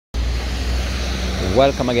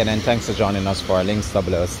Welcome again and thanks for joining us for Links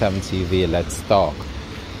 007 TV Let's Talk.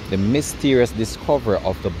 The mysterious discovery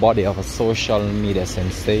of the body of a social media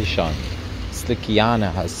sensation,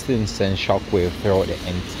 Slickianna, has since sent shockwave throughout the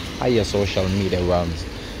entire social media realms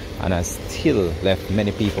and has still left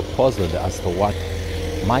many people puzzled as to what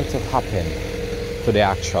might have happened to the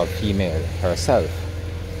actual female herself.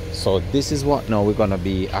 So this is what now we're going to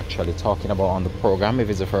be actually talking about on the program. If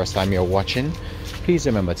it's the first time you're watching, please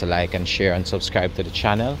remember to like and share and subscribe to the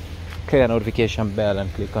channel. Click the notification bell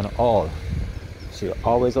and click on all, so you're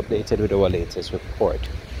always updated with our latest report.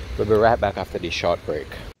 We'll be right back after this short break.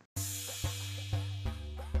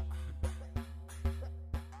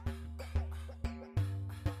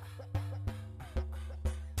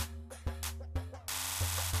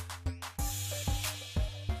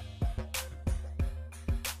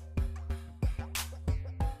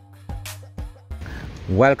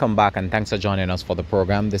 Welcome back and thanks for joining us for the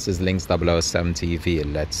program. This is Links 007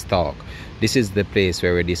 TV Let's Talk. This is the place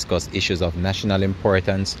where we discuss issues of national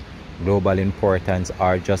importance, global importance,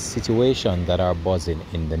 or just situations that are buzzing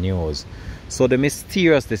in the news. So the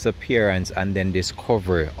mysterious disappearance and then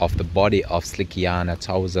discovery of the body of Slickianna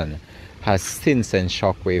Towsend has since sent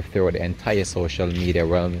shockwave through the entire social media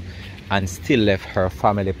realm and still left her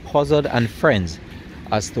family puzzled and friends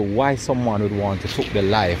as to why someone would want to take the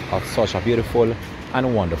life of such a beautiful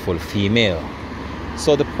and wonderful female.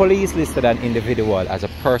 So the police listed an individual as a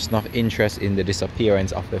person of interest in the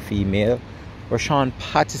disappearance of the female. Rashawn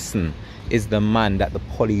Patterson is the man that the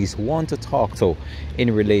police want to talk to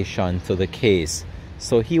in relation to the case.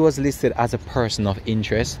 So he was listed as a person of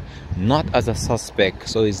interest, not as a suspect,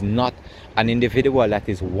 so he's not an individual that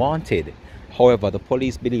is wanted. However, the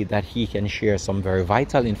police believe that he can share some very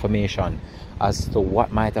vital information as to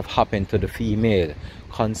what might have happened to the female,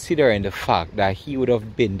 considering the fact that he would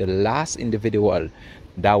have been the last individual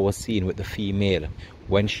that was seen with the female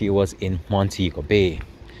when she was in Montego Bay.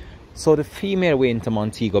 So the female went to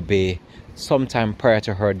Montego Bay sometime prior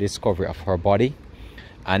to her discovery of her body,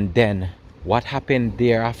 and then what happened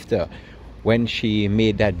thereafter when she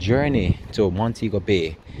made that journey to Montego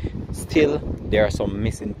Bay, still there are some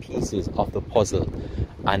missing pieces of the puzzle,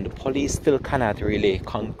 and the police still cannot really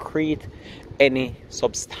concrete any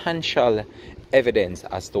substantial evidence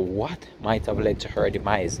as to what might have led to her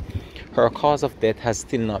demise. Her cause of death has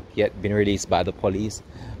still not yet been released by the police,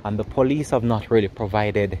 and the police have not really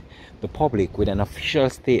provided the public with an official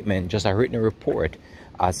statement, just a written report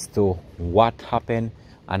as to what happened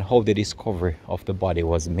and how the discovery of the body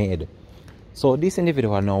was made. So this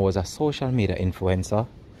individual now was a social media influencer,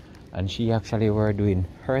 and she actually were doing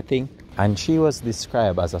her thing, and she was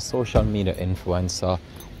described as a social media influencer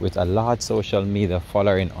with a large social media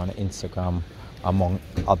following on Instagram among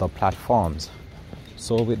other platforms.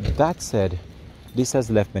 So with that said, this has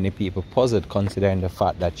left many people puzzled, considering the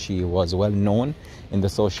fact that she was well known in the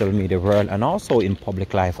social media world and also in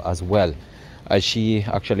public life as well, as she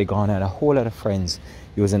actually garnered a whole lot of friends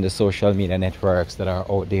using the social media networks that are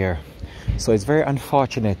out there. So it's very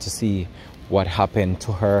unfortunate to see what happened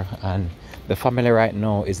to her, and the family right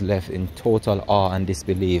now is left in total awe and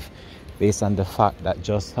disbelief based on the fact that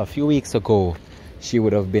just a few weeks ago she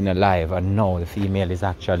would have been alive, and now the female is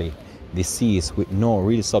actually deceased with no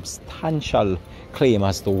real substantial claim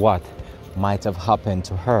as to what might have happened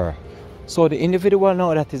to her. So the individual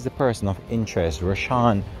now that is the person of interest,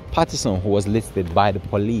 Rashawn Patterson, who was listed by the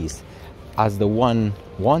police as the one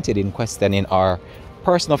wanted in questioning our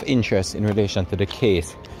person of interest in relation to the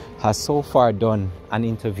case, has so far done an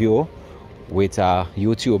interview with a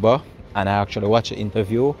YouTuber, and I actually watched the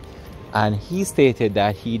interview, and he stated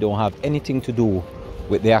that he don't have anything to do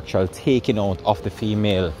with the actual taking out of the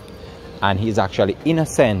female, and he's actually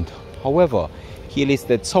innocent. However, he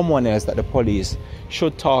listed someone else that the police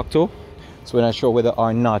should talk to, so we're not sure whether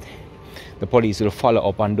or not the police will follow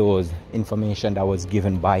up on those information that was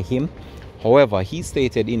given by him. However, he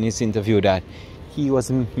stated in his interview that he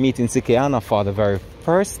was meeting Slickianna for the very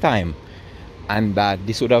first time, and that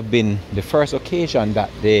this would have been the first occasion that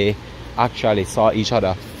they actually saw each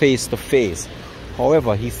other face to face.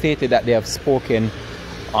 However, he stated that they have spoken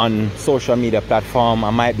on social media platform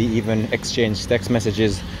and might be even exchanged text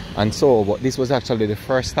messages and so, but this was actually the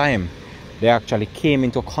first time they actually came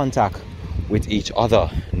into contact with each other.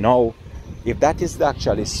 Now, if that is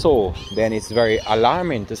actually so, then it's very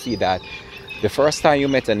alarming to see that the first time you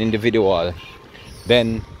met an individual,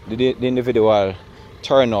 then the individual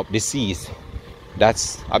turn up deceased.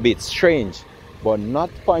 That's a bit strange, but not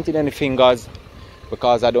pointing any fingers,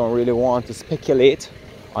 because I don't really want to speculate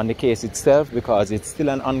on the case itself, because it's still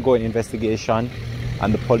an ongoing investigation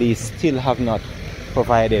and the police still have not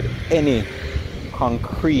provided any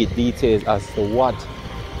concrete details as to what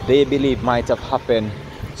they believe might have happened.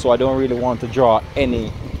 So I don't really want to draw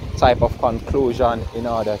any type of conclusion in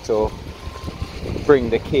order to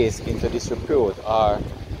bring the case into disrepute or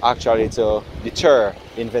actually to deter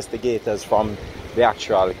investigators from the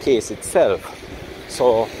actual case itself.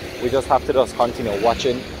 So we just have to just continue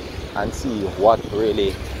watching and see what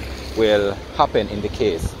really will happen in the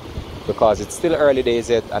case, because it's still early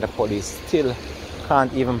days yet and the police still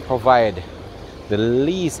can't even provide the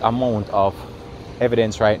least amount of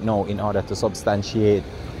evidence right now in order to substantiate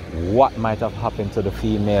what might have happened to the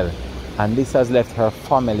female. And this has left her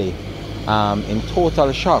family in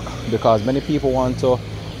total shock, because many people want to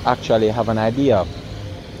actually have an idea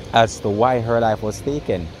as to why her life was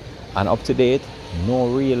taken, and up to date no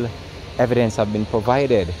real evidence have been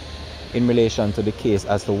provided in relation to the case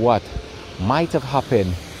as to what might have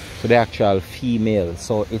happened to the actual female.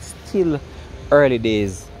 So it's still early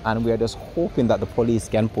days, and we are just hoping that the police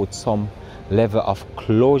can put some level of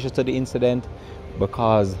closure to the incident,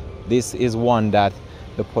 because this is one that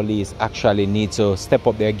the police actually need to step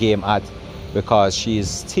up their game at, because she is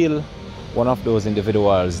still one of those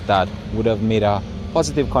individuals that would have made a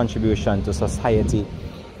positive contribution to society.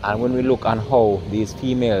 And when we look on how these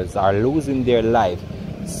females are losing their life,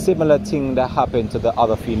 similar thing that happened to the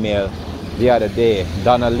other female the other day,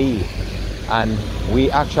 Donna Lee, and we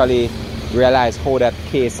actually realized how that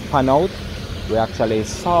case panned out. We actually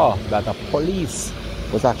saw that the police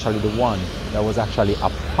was actually the one that was actually a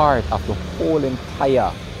part of the whole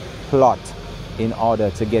entire plot in order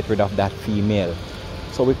to get rid of that female.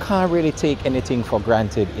 So we can't really take anything for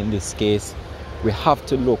granted in this case. We have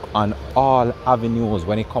to look on all avenues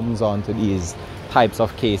when it comes on to these types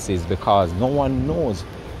of cases, because no one knows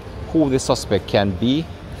who the suspect can be.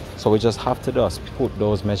 So we just have to just put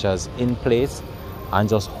those measures in place and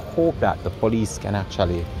just hope that the police can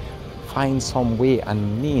actually find some way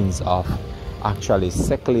and means of actually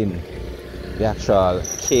settling the actual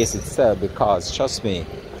case itself, because trust me,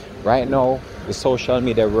 right now the social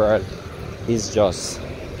media world is just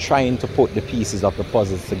trying to put the pieces of the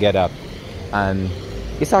puzzles together, and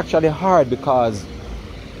it's actually hard because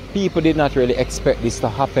people did not really expect this to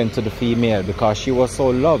happen to the female, because she was so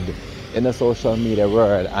loved in the social media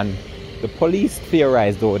world. And the police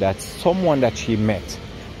theorized though that someone that she met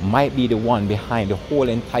might be the one behind the whole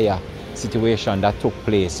entire situation that took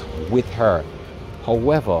place with her.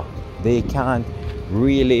 However, they can't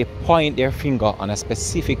really point their finger on a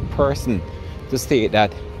specific person to state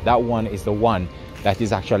that that one is the one that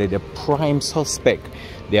is actually the prime suspect.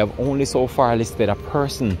 They have only so far listed a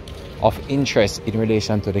person of interest in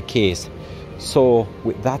relation to the case. So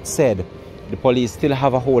with that said, the police still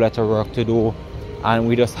have a whole lot of work to do, and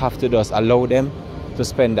we just have to just allow them to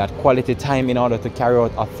spend that quality time in order to carry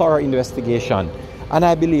out a thorough investigation. And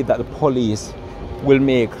I believe that the police will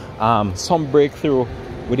make some breakthrough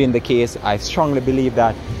within the case. I strongly believe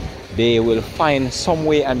that they will find some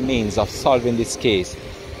way and means of solving this case.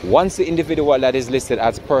 Once the individual that is listed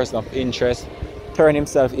as person of interest turn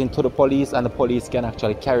himself into the police, and the police can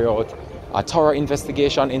actually carry out a thorough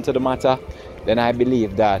investigation into the matter, then I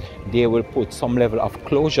believe that they will put some level of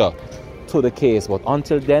closure to the case. But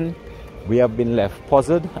until then, we have been left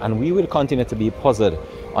puzzled, and we will continue to be puzzled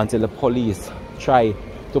until the police try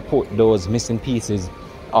to put those missing pieces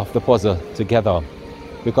of the puzzle together,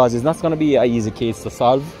 because it's not going to be an easy case to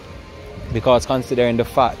solve, because considering the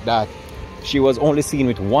fact that she was only seen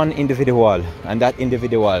with one individual, and that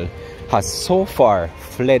individual has so far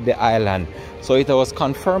fled the island. So it was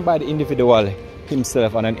confirmed by the individual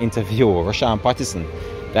himself on an interview, Rashawn Patterson,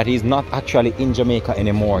 that he's not actually in Jamaica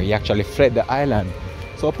anymore. He actually fled the island.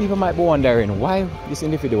 So people might be wondering why this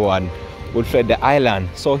individual would fled the island.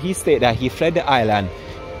 So he stated that he fled the island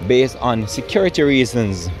based on security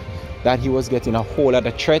reasons, that he was getting a whole lot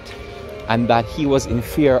of threat and that he was in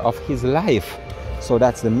fear of his life. So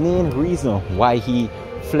that's the main reason why he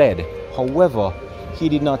fled. However, he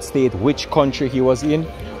did not state which country he was in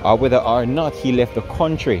or whether or not he left the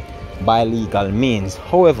country by legal means.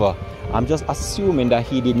 However, I'm just assuming that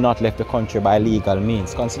he did not left the country by legal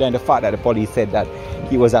means, considering the fact that the police said that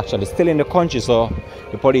he was actually still in the country. So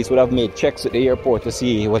the police would have made checks at the airport to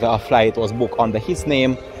see whether a flight was booked under his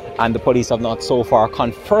name, and the police have not so far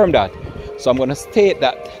confirmed that. So I'm going to state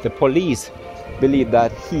that the police believe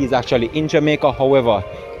that he is actually in Jamaica. However,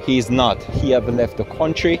 he is not. He has left the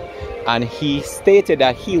country, and he stated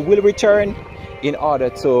that he will return in order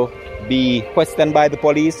to be questioned by the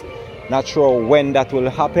police. Not sure when that will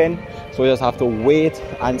happen, so we just have to wait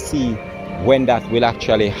and see when that will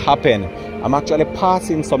actually happen. I'm actually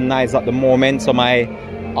passing some noise at the moment, so my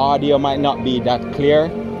audio might not be that clear,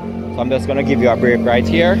 so I'm just going to give you a break right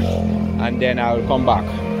here and then I'll come back.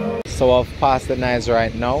 So I've passed the knives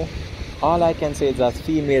right now. All I can say is that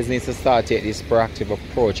females need to start take this proactive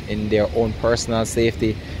approach in their own personal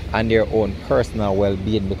safety and their own personal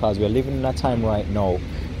well-being, because we're living in a time right now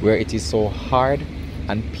where it is so hard,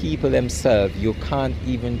 and people themselves, you can't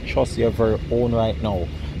even trust your very own right now.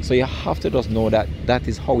 So you have to just know that that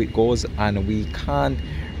is how it goes, and we can't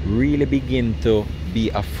really begin to be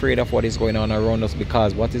afraid of what is going on around us,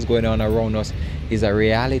 because what is going on around us is a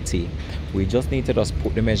reality. We just need to just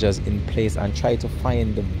put the measures in place and try to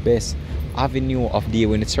find the best avenue of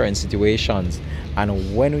dealing with certain situations.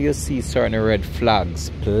 And when you see certain red flags,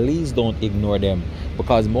 please don't ignore them,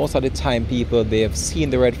 because most of the time people, they have seen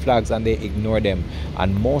the red flags and they ignore them,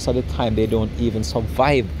 and most of the time they don't even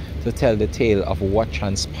survive to tell the tale of what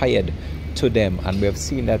transpired to them. And we have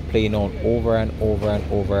seen that playing out over and over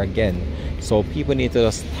and over again. So people need to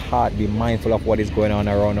just start be mindful of what is going on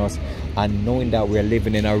around us, and knowing that we're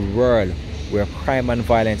living in a world where crime and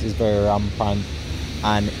violence is very rampant,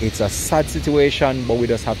 and it's a sad situation, but we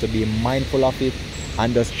just have to be mindful of it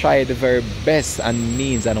and just try the very best and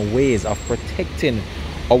means and ways of protecting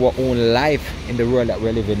our own life in the world that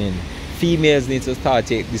we're living in. Females need to start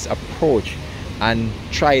take this approach and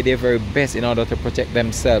try their very best in order to protect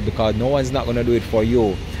themselves, because no one's not going to do it for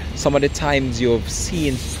you. Some of the times you've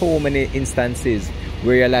seen so many instances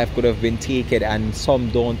where your life could have been taken, and some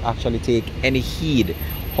don't actually take any heed.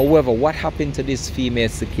 However, what happened to this female,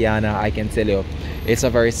 Slickianna, I can tell you, it's a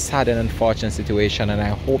very sad and unfortunate situation, and I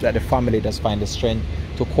hope that the family does find the strength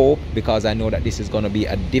to cope, because I know that this is going to be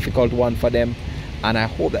a difficult one for them, and I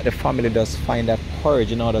hope that the family does find that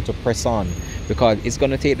courage in order to press on, because it's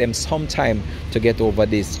going to take them some time to get over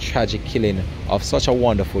this tragic killing of such a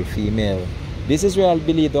wonderful female. This is where I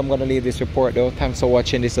believe I'm going to leave this report though. Thanks for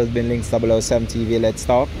watching. This has been Links 007 TV. Let's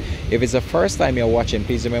talk. If it's the first time you're watching,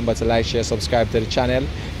 please remember to like, share, subscribe to the channel,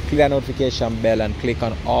 click that notification bell and click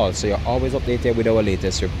on all, so you're always updated with our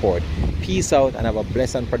latest report. Peace out and have a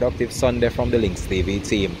blessed and productive Sunday from the Links TV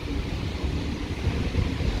team.